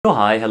Oh,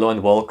 hi, hello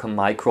and welcome.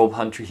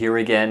 Microbehunter here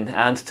again,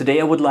 and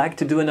today I would like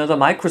to do another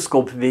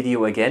microscope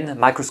video again,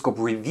 microscope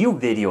review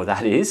video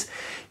that is.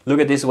 Look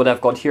at this, what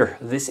I've got here.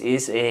 This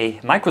is a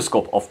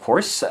microscope, of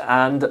course,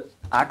 and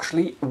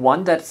actually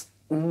one that's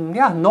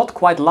not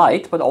quite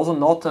light, but also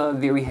not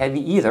very heavy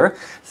either.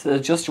 So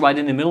just right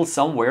in the middle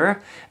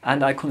somewhere,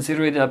 and I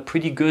consider it a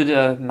pretty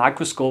good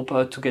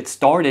microscope to get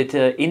started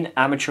in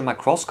amateur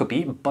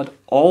microscopy, but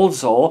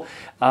also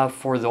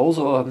for those,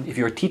 if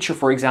you're a teacher,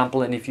 for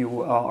example, and if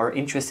you are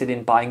interested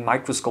in buying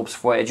microscopes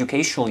for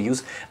educational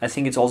use, I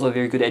think it's also a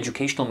very good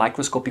educational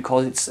microscope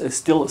because it's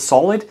still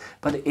solid,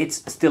 but it's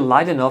still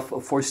light enough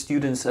for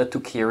students to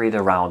carry it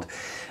around.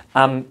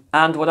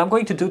 And what I'm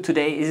going to do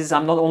today is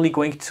I'm not only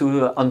going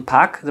to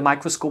unpack the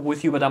microscope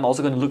with you, but I'm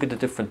also going to look at the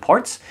different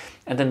parts.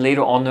 And then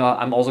later on,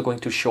 I'm also going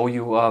to show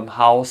you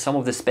how some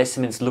of the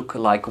specimens look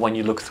like when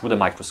you look through the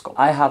microscope.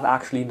 I have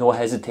actually no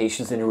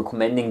hesitations in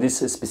recommending this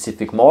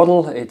specific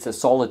model. It's a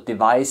solid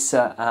device,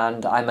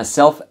 and I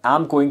myself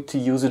am going to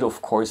use it,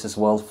 of course, as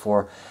well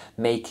for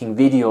making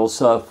videos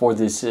for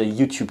this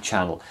YouTube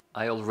channel.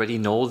 I already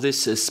know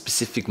this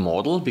specific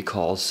model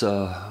because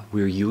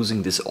we're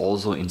using this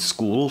also in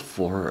school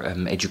for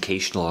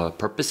educational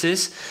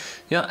purposes.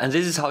 Yeah, and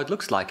this is how it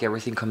looks like.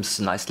 Everything comes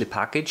nicely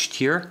packaged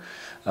here.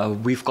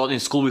 We've got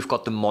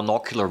the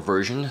monocular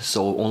version,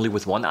 so only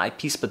with one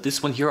eyepiece, but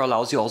this one here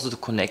allows you also to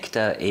connect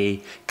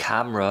a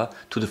camera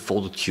to the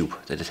photo tube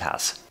that it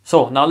has.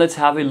 So now let's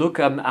have a look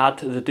at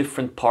the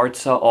different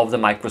parts of the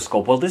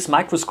microscope. Well, this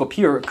microscope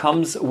here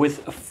comes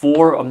with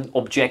four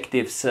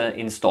objectives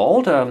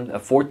installed, a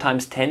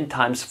 4x, 10x,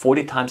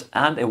 40x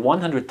and a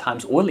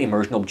 100x oil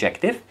immersion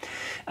objective.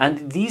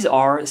 And these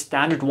are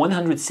standard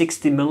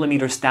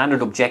 160mm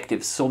standard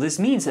objectives. So this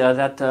means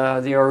that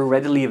they are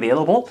readily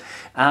available.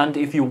 And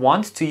if you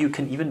want to, you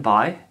can even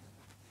buy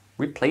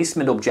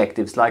replacement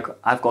objectives. Like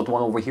I've got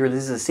one over here.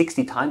 This is a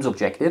 60x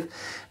objective.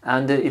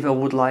 And if I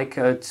would like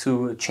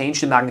to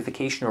change the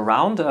magnification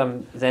around,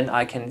 then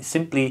I can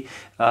simply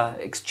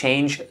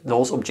exchange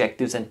those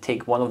objectives and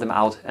take one of them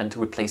out and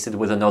replace it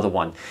with another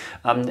one.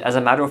 As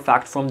a matter of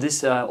fact, from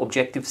this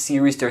objective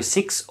series, there are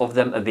 6 of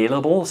them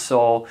available.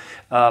 So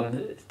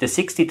the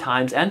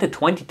 60x and the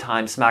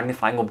 20x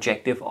magnifying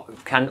objective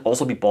can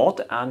also be bought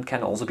and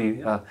can also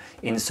be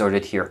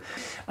inserted here.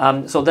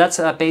 So that's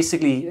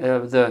basically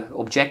the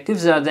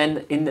objectives.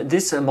 Then in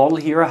this model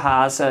here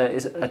has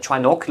is a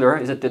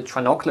trinocular, is it the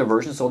trinocular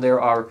version, so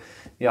there are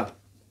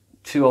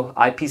 2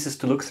 eyepieces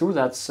to look through.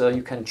 That's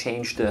you can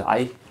change the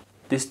eye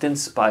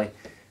distance by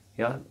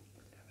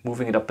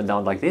moving it up and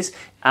down like this,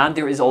 and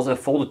there is also a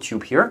photo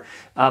tube here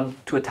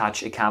to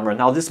attach a camera.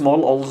 Now this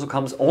model also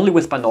comes only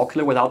with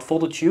binocular without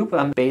photo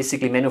tube.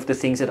 Basically many of the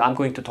things that I'm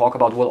going to talk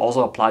about will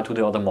also apply to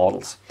the other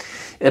models.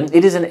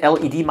 It is an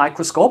LED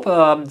microscope,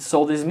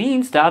 so this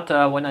means that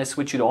when I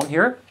switch it on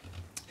here,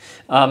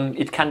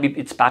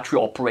 it's battery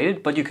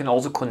operated, but you can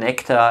also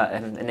connect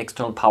an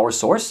external power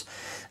source.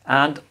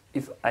 And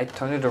if I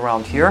turn it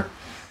around here,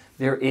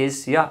 there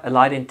is a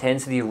light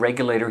intensity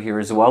regulator here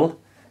as well.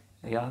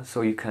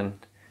 So you can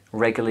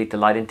regulate the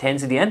light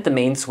intensity, and the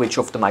main switch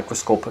of the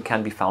microscope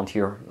can be found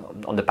here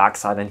on the back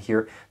side, and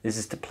here this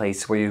is the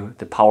place where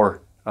the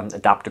power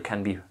adapter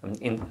can be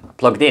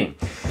plugged in.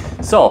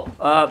 So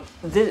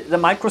the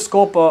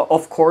microscope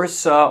of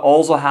course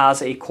also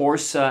has a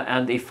coarse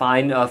and a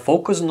fine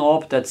focus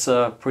knob. That's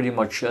pretty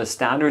much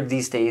standard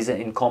these days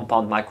in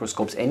compound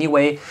microscopes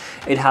anyway.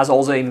 It has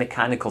also a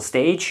mechanical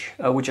stage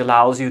which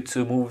allows you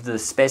to move the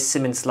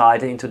specimen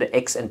slider into the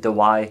X and the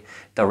Y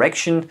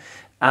direction,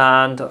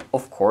 and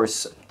of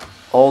course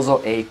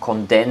also a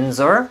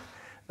condenser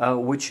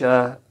which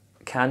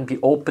can be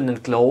opened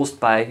and closed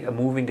by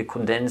moving the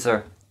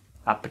condenser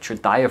aperture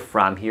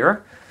diaphragm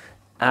here,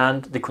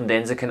 and the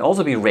condenser can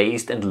also be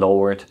raised and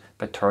lowered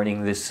by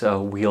turning this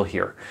wheel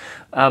here.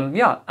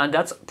 And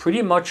that's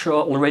pretty much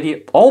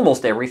already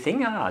almost everything.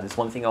 There's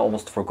one thing I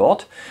almost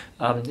forgot.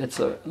 It's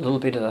a little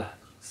bit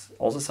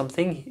also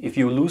something. If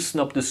you loosen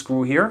up the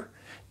screw here,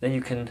 then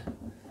you can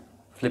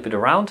flip it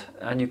around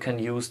and you can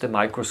use the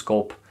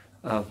microscope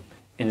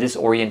in this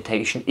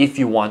orientation if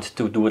you want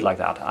to do it like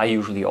that. I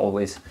usually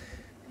always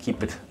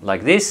keep it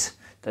like this.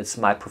 That's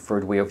my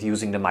preferred way of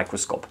using the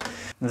microscope.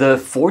 The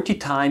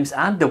 40x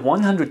and the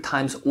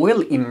 100x oil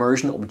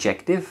immersion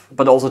objective,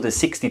 but also the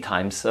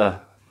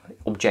 60x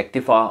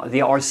objective,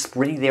 they are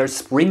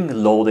spring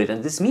loaded,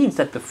 and this means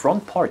that the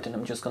front part, and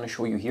I'm just going to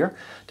show you here,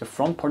 the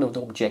front part of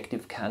the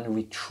objective can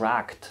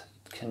retract,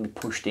 can be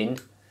pushed in.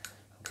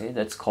 Okay,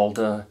 that's called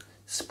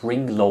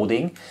spring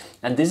loading,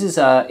 and this is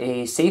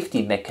a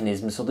safety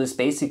mechanism. So this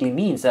basically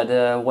means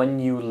that when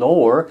you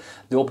lower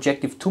the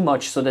objective too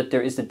much so that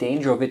there is the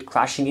danger of it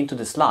crashing into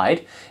the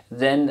slide,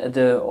 then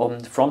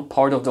the front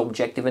part of the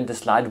objective and the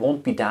slide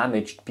won't be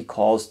damaged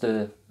because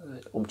the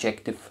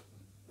objective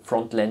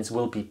front lens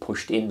will be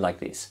pushed in like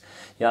this.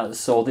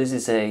 So this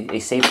is a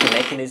safety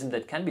mechanism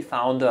that can be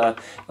found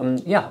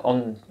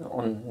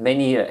on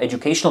many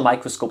educational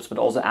microscopes, but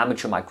also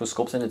amateur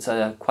microscopes, and it's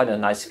quite a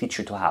nice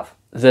feature to have.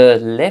 The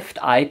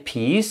left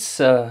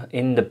eyepiece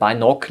in the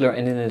binocular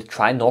and in the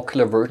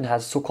trinocular version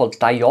has a so-called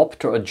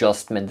diopter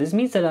adjustment. This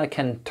means that I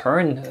can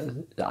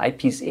turn the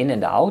eyepiece in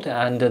and out,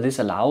 and this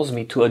allows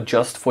me to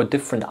adjust for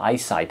different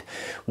eyesight.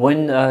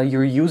 When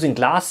you're using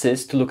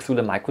glasses to look through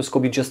the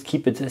microscope, you just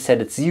keep it set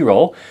at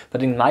 0.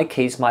 But in my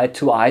case, my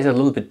two eyes are a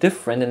little bit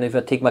different, and if I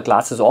take my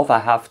glasses off, I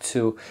have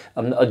to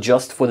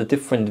adjust for the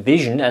different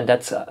vision, and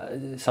that's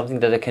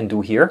something that I can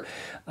do here.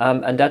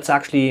 And that's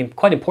actually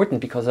quite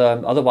important because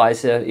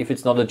otherwise, if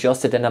it's not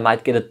adjusted, then I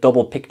might get a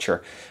double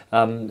picture.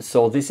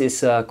 So this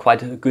is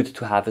quite good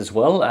to have as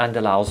well, and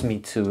allows me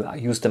to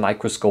use the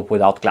microscope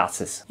without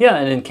glasses. Yeah,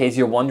 and in case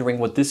you're wondering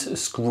what this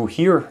screw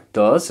here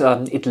does,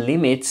 it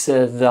limits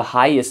the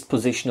highest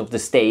position of the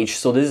stage.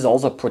 So this is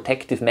also a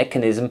protective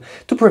mechanism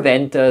to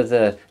prevent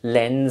the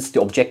lens,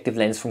 the objective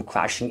lens, from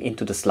crashing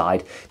into the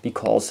slide,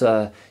 because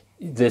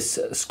this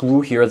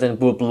screw here then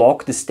will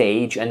block the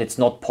stage and it's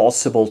not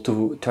possible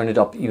to turn it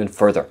up even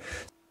further.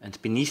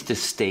 And beneath the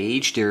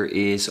stage there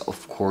is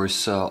of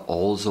course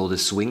also the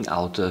swing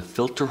out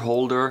filter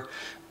holder,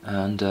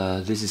 and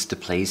this is the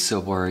place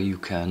where you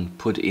can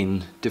put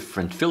in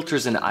different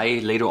filters, and I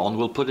later on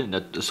will put in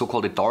a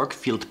so-called dark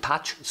field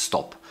patch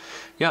stop.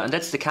 Yeah, and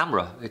that's the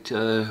camera. It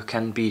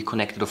can be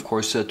connected, of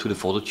course, to the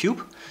photo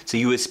tube. It's a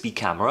USB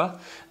camera,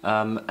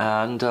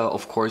 and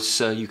of course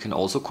you can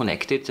also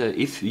connect it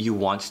if you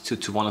want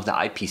to one of the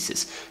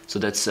eyepieces. So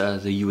that's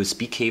the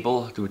USB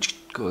cable which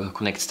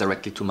connects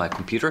directly to my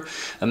computer,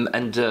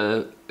 and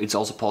it's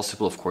also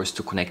possible, of course,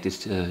 to connect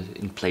it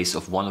in place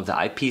of one of the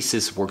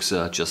eyepieces. Works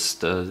just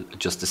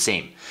the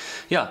same.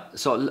 Yeah.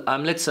 So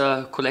let's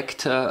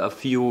collect a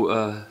few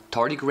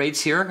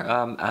tardigrades here,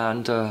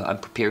 and I'm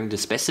preparing the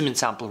specimen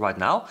sample right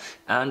now,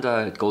 and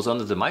it goes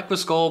under the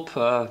microscope.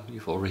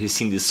 You've already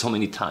seen this so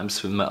many times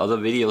from my other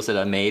videos that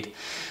I made.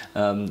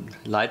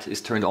 Light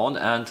is turned on,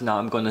 and now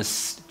I'm gonna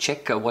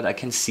check what I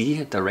can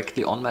see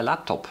directly on my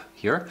laptop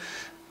here.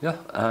 Yeah,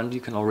 and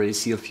you can already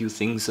see a few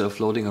things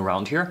floating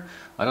around here.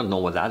 I don't know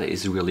what that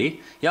is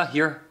really. Yeah,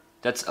 here,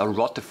 that's a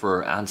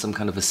rotifer and some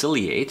kind of a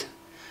ciliate.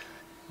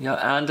 Yeah,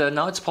 and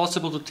now it's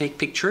possible to take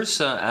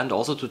pictures and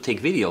also to take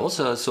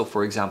videos. So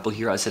for example,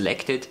 here I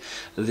selected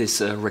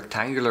this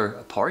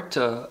rectangular part,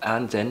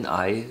 and then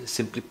I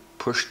simply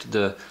pushed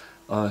the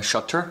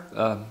shutter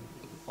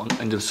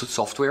in the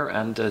software,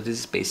 and this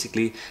is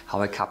basically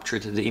how I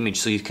captured the image.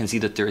 So you can see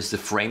that there is the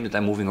frame that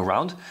I'm moving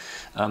around,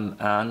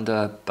 and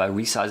by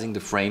resizing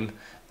the frame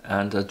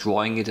and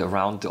drawing it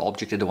around the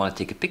object that I want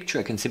to take a picture,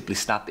 I can simply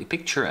snap a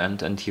picture,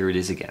 and here it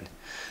is again.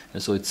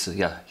 And so it's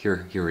yeah,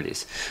 here it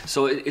is.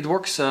 So it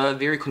works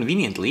very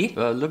conveniently.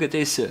 Look at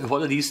this.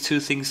 What are these two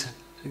things?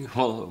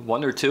 Well,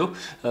 one or two.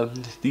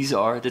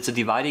 That's a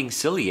dividing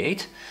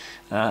ciliate,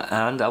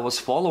 and I was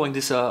following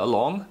this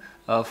along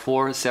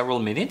for several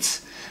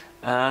minutes.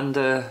 And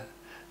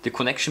the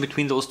connection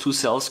between those two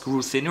cells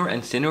grew thinner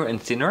and thinner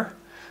and thinner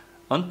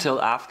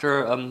until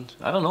after,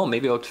 I don't know,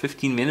 maybe about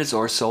 15 minutes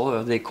or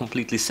so, they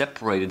completely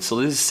separated. So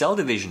this is cell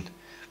division.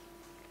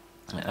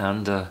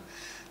 And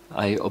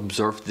I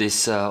observed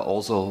this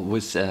also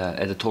with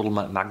at a total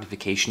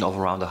magnification of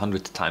around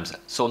 100 times.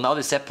 So now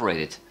they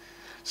separated.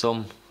 So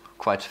I'm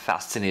quite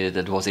fascinated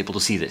that I was able to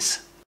see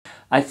this.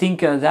 I think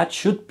that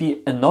should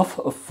be enough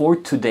for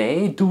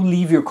today. Do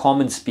leave your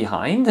comments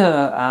behind,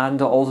 and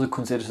also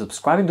consider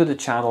subscribing to the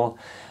channel.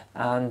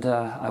 And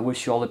I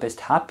wish you all the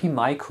best. Happy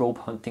microbe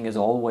hunting as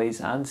always,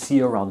 and see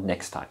you around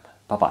next time.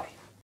 Bye bye.